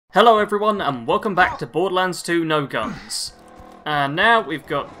Hello everyone and welcome back to Borderlands 2 No Guns. And now we've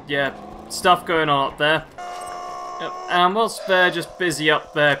got, stuff going on up there. And whilst they're just busy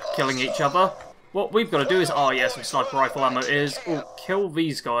up there killing each other, what we've got to do is, some sniper rifle ammo is, kill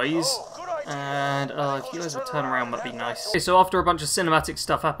these guys. And if you guys would turn around, that'd be nice. Okay, so after a bunch of cinematic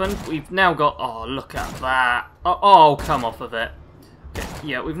stuff happened, we've now got, look at that. Oh, come off of it. Okay,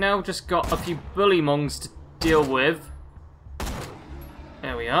 yeah, we've now just got a few bullymongs to deal with.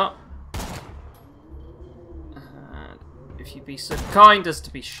 There we are. And if you'd be so kind as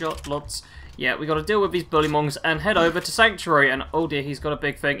to be shot, lots. Yeah, we got to deal with these bullymongs and head over to Sanctuary. And oh dear, he's got a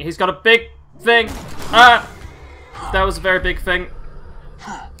big thing. He's got a big thing. Ah, that was a very big thing.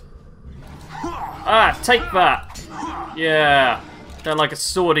 Ah, take that. Yeah, don't like a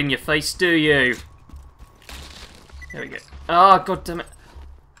sword in your face, do you? There we go. Ah, god damn it.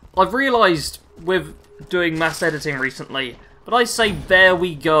 I've realised with doing mass editing recently, but I say there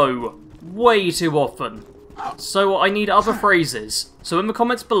we go way too often. So I need other phrases. So in the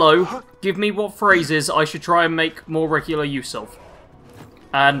comments below, give me what phrases I should try and make more regular use of.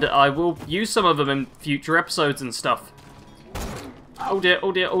 And I will use some of them in future episodes and stuff. Oh dear,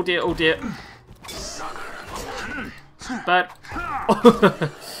 oh dear, oh dear, oh dear. Bad.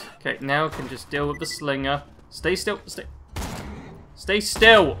 Okay, now I can just deal with the slinger. Stay still, stay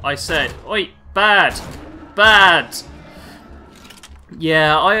still, I said. Oi, bad. Bad.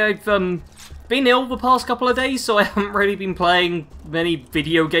 Yeah, I've been ill the past couple of days, so I haven't really been playing many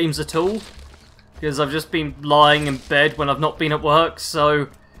video games at all. Because I've just been lying in bed when I've not been at work, so...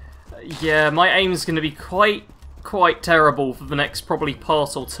 Yeah, my aim's going to be quite terrible for the next probably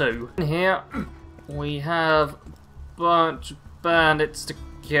part or two. In here, we have a bunch of bandits to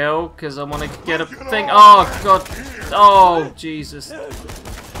kill, because I want to get a thing... Oh, God! Oh, Jesus.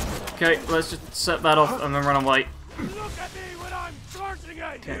 Okay, let's just set that off and then run away. Look at me when I'm charging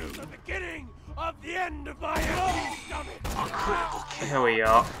at you! The beginning of the end of my enemy's stomach! Here we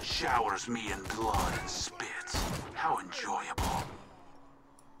are. Showers me in blood and spit. How enjoyable.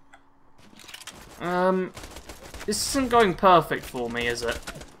 This isn't going perfect for me, is it?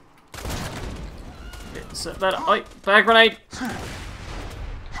 Okay, set that up. Bag grenade!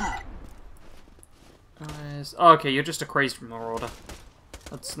 Okay, you're just a crazed marauder.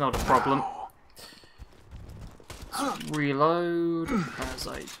 That's not a problem. Reload as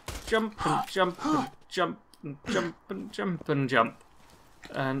I jump and jump and jump and jump and jump and jump.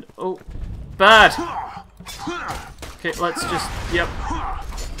 And oh, bad! Okay, let's just, you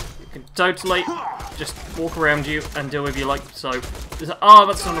can totally just walk around you and deal with you like so. Oh,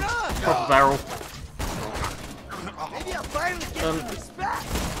 that's not a proper barrel.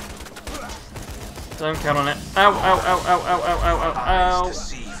 Don't count on it. Ow, ow, ow, ow, ow, ow, ow, ow, ow.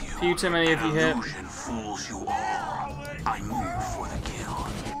 Few too many of you here. I move for the kill.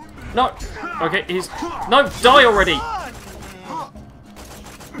 No! Okay, he's... No! Die already!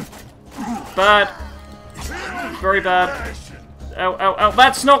 Bad. Very bad. Ow, ow, ow.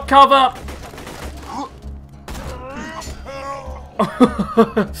 That's not cover!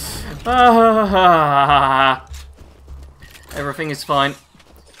 Everything is fine.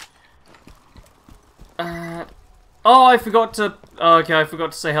 Oh, I forgot to... okay, I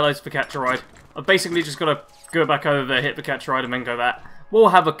forgot to say hello to the catch a ride. I've basically just got to go back over there, hit the catch ride, and then go back. We'll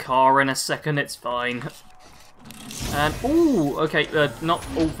have a car in a second, it's fine. And, ooh, okay, not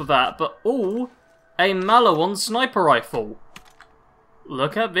all for that, but, ooh, a Malawan sniper rifle.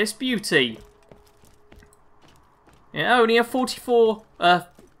 Look at this beauty. Yeah, only a 44, less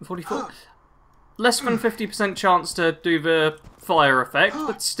than 50% chance to do the fire effect,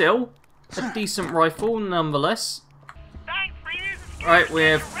 but still, a decent rifle nonetheless. Right,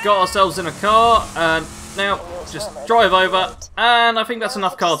 we've got ourselves in a car, and now just drive over, and I think that's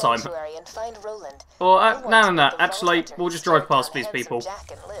enough car time. Or, no, actually, we'll just drive past these people.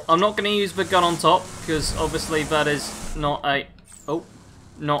 I'm not going to use the gun on top, because obviously that is not a... Oh,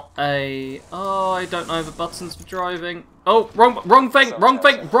 not a... Oh, I don't know the buttons for driving. Oh, wrong thing, wrong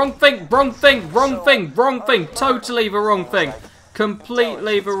thing, wrong thing, wrong thing, wrong thing, wrong thing, totally the wrong thing.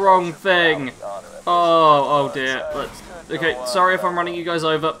 Completely the wrong thing. Oh dear. Okay, sorry if I'm running you guys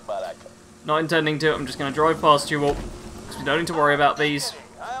over. Not intending to, I'm just going to drive past you all. Because we don't need to worry about these.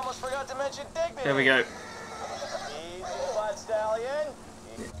 There we go.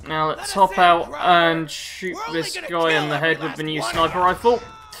 Now let's hop out and shoot this guy in the head with the new sniper rifle.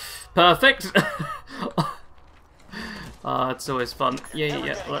 Perfect. It's always fun.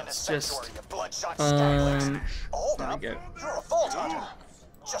 Yeah, let's just... there we go.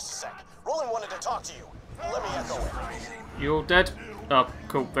 Just a sec. Roland wanted to talk to you. Let me echo it. You all dead? Oh,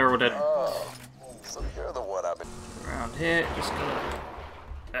 cool. They're all dead. So you're the one I've been... Around here, just gonna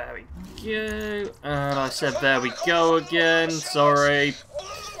There we go. And I said there we go again. Sorry.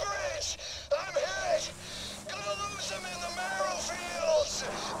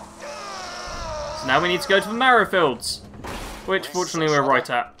 So now we need to go to the marrow fields, which fortunately we're right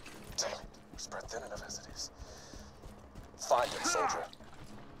at. Spread thin enough as it is. Find it, soldier.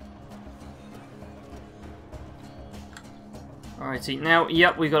 Alrighty, now,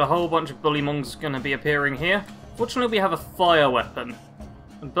 yep, we've got a whole bunch of bullymongs going to be appearing here. Fortunately, we have a fire weapon.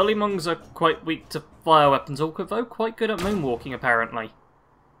 And bullymongs are quite weak to fire weapons, although quite good at moonwalking, apparently.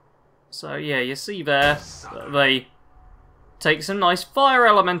 So, yeah, you see there that they take some nice fire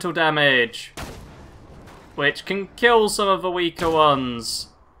elemental damage, which can kill some of the weaker ones,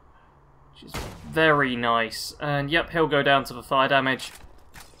 which is very nice. And, yep, he'll go down to the fire damage.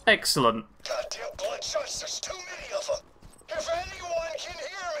 Excellent. Goddamn bloodshots, there's too many of them. If anyone can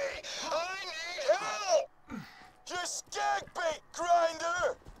hear me, I need help! You skag bait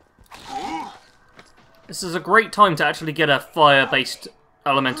grinder! This is a great time to actually get a fire-based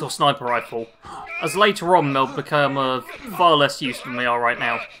elemental sniper rifle, as later on they'll become of far less use than they are right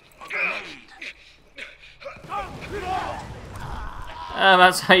now. And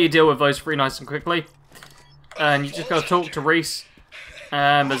that's how you deal with those three nice and quickly. And you just gotta talk to Reese.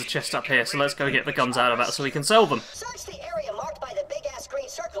 And there's a chest up here, so let's go get the guns out of that so we can sell them. Search the area marked by the big-ass green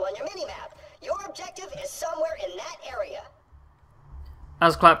circle on your minimap. Your objective is somewhere in that area.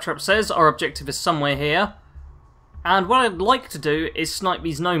 As Claptrap says, our objective is somewhere here. And what I'd like to do is snipe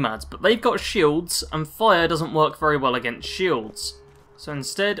these nomads, but they've got shields, and fire doesn't work very well against shields. So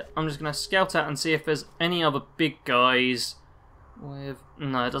instead, I'm just going to scout out and see if there's any other big guys with...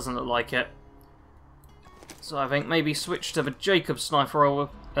 No, it doesn't look like it. So I think maybe switch to the Jacob sniper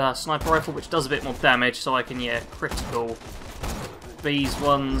rifle, which does a bit more damage, so I can, yeah, critical these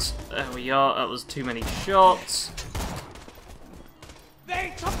ones. There we are, that was too many shots.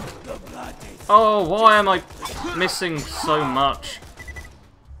 Oh, why am I missing so much?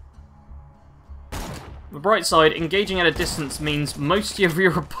 The bright side, engaging at a distance means most of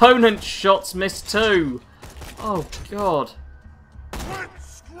your opponent's shots miss too. Oh, God.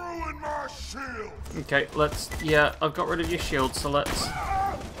 Okay, let's... Yeah, I've got rid of your shield, so let's...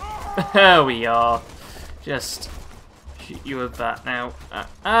 There we are. Just shoot you with that now.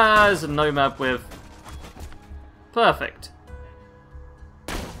 There's a nomad with... Perfect.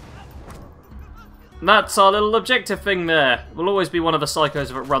 That's our little objective thing there. We'll always be one of the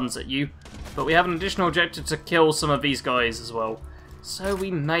psychos if it runs at you. But we have an additional objective to kill some of these guys as well. So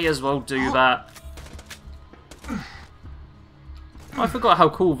we may as well do that. I forgot how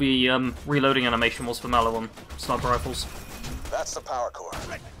cool the reloading animation was for Malawon sniper rifles. That's the power core.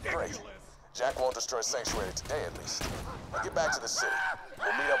 Great. Jack won't destroy Sanctuary today, at least. I'll get back to the city.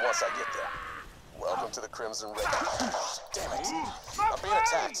 We'll meet up once I get there. Welcome to the Crimson Red. Damn it. I'm being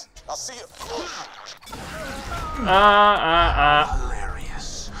attacked. I'll see you.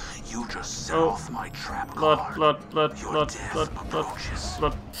 Hilarious. You just set off my trap card. Blood.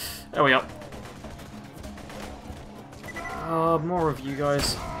 There we are. More of you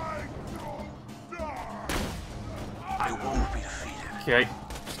guys. I won't be defeated. Okay.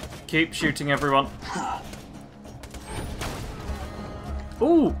 Keep shooting everyone.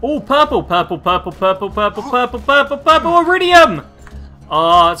 Ooh, purple, iridium!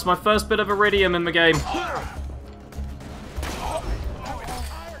 Ah, it's my first bit of iridium in the game.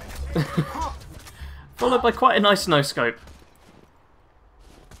 Followed by quite a nice no-scope.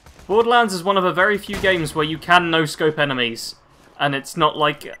 Borderlands is one of the very few games where you can no-scope enemies, and it's not,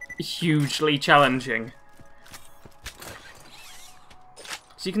 like, hugely challenging.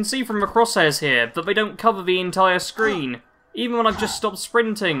 So you can see from the crosshairs here that they don't cover the entire screen. Even when I've just stopped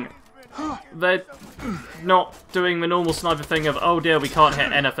sprinting, they're not doing the normal sniper thing of, oh dear, we can't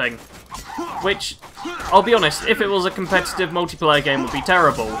hit anything. Which, I'll be honest, if it was a competitive multiplayer game would be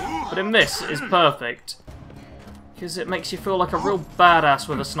terrible. But in this, it's perfect. Because it makes you feel like a real badass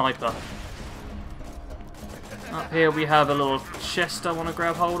with a sniper. Up here we have a little chest I want to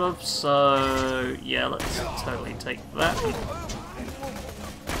grab hold of, so yeah, let's totally take that.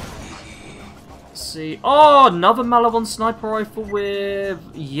 See. Oh, another Malawon sniper rifle with,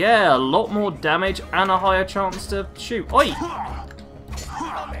 yeah, a lot more damage and a higher chance to shoot. Oi!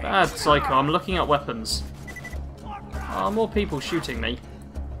 Bad psycho, I'm looking at weapons. More people shooting me.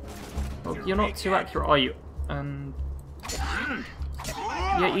 Well, you're not too accurate, are you?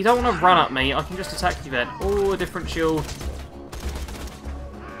 Yeah, you don't want to run at me, I can just attack you then. Oh, a different shield.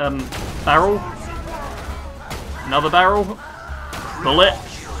 Barrel. Another barrel. Bullet.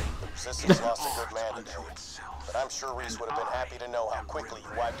 Systems lost a good man today. but I'm sure Reese would have been happy to know how quickly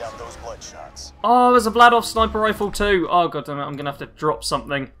you wiped out those bloodshots. Oh, there's a Bladoff sniper rifle too. Oh, god damn it, I'm gonna have to drop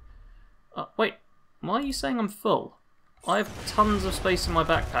something. Wait, why are you saying I'm full? I have tons of space in my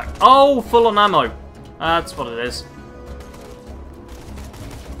backpack. Oh, full on ammo. That's what it is.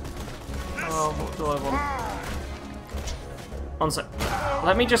 Oh, what do I want? One sec.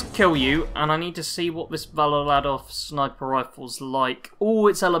 Let me just kill you, and I need to see what this Bladoff sniper rifle's like. Oh,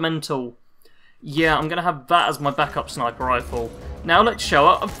 it's elemental. Yeah, I'm gonna have that as my backup sniper rifle. Now let's show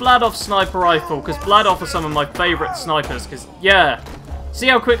up a Bladoff sniper rifle, because Bladoff are some of my favourite snipers, because, yeah. See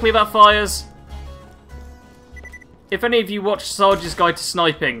how quickly that fires? If any of you watch Sarge's Guide to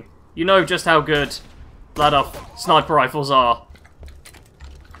Sniping, you know just how good Bladoff sniper rifles are.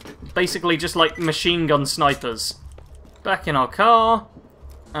 Basically just like machine gun snipers. Back in our car,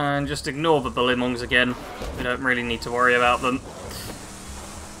 and just ignore the Bullymongers again. We don't really need to worry about them.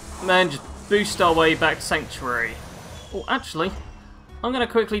 And then just boost our way back to Sanctuary. Oh, actually, I'm going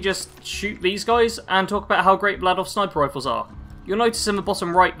to quickly just shoot these guys and talk about how great Bladoff sniper rifles are. You'll notice in the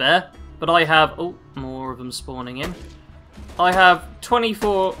bottom right there, but I have... Oh, more of them spawning in. I have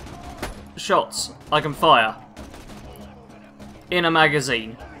 24 shots I can fire in a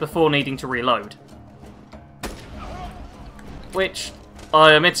magazine before needing to reload. Which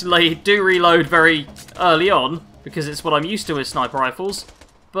I admittedly do reload very early on, because it's what I'm used to with sniper rifles,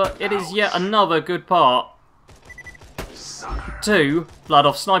 but it is yet another good part to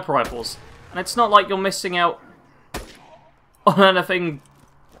Bladoff sniper rifles. And it's not like you're missing out on anything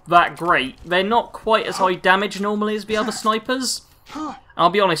that great. They're not quite as high damage normally as the other snipers. And I'll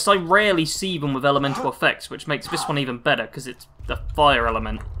be honest, I rarely see them with elemental effects, which makes this one even better, because it's the fire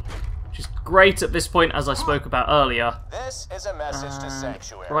element. Which is great at this point, as I spoke about earlier. This is a message to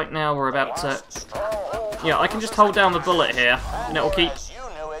Sanctuary. Right now we're about to... Yeah, I can just hold down the bullet here, and it will keep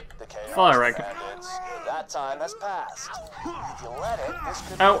firing. That time has passed. If you let it, this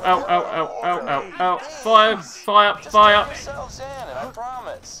could ow, ow, ow, ow, ow, ow, ow. Fire, fire, fire. yourselves in, and I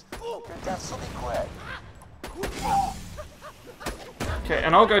promise, your deaths will be quick. Okay,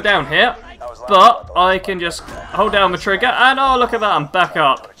 and I'll go down here, but I can just hold down the trigger, and oh, look at that, I'm back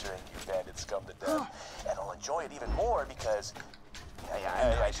up. And I'll enjoy it even more because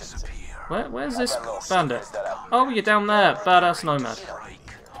I should say, Where's this bandit? Oh, you're down there, badass nomad.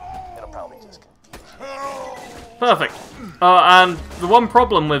 it'll probably just confuse you. Perfect. And the one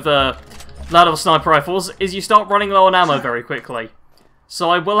problem with Bladoff sniper rifles is you start running low on ammo very quickly. So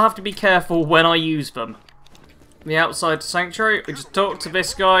I will have to be careful when I use them. The outside Sanctuary, we just talk to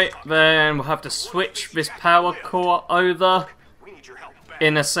this guy, then we'll have to switch this power core over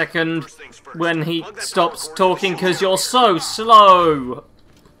in a second when he stops talking, because you're so slow.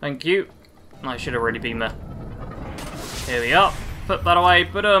 Thank you. I should have already been there. Here we are. Put that away.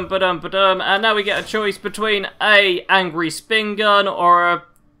 Ba-dum, ba-dum, ba-dum. And now we get a choice between a angry spin gun or a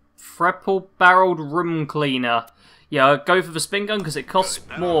triple-barreled room cleaner. Yeah, go for the spin gun because it costs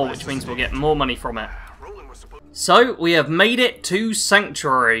more, which means we'll get more money from it. So, we have made it to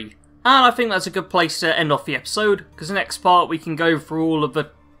Sanctuary. And I think that's a good place to end off the episode, because the next part we can go through all of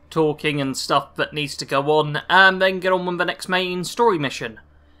the talking and stuff that needs to go on, and then get on with the next main story mission.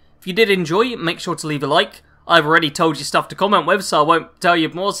 If you did enjoy, make sure to leave a like. I've already told you stuff to comment with, so I won't tell you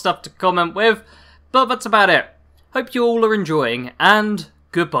more stuff to comment with, but that's about it. Hope you all are enjoying, and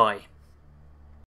goodbye.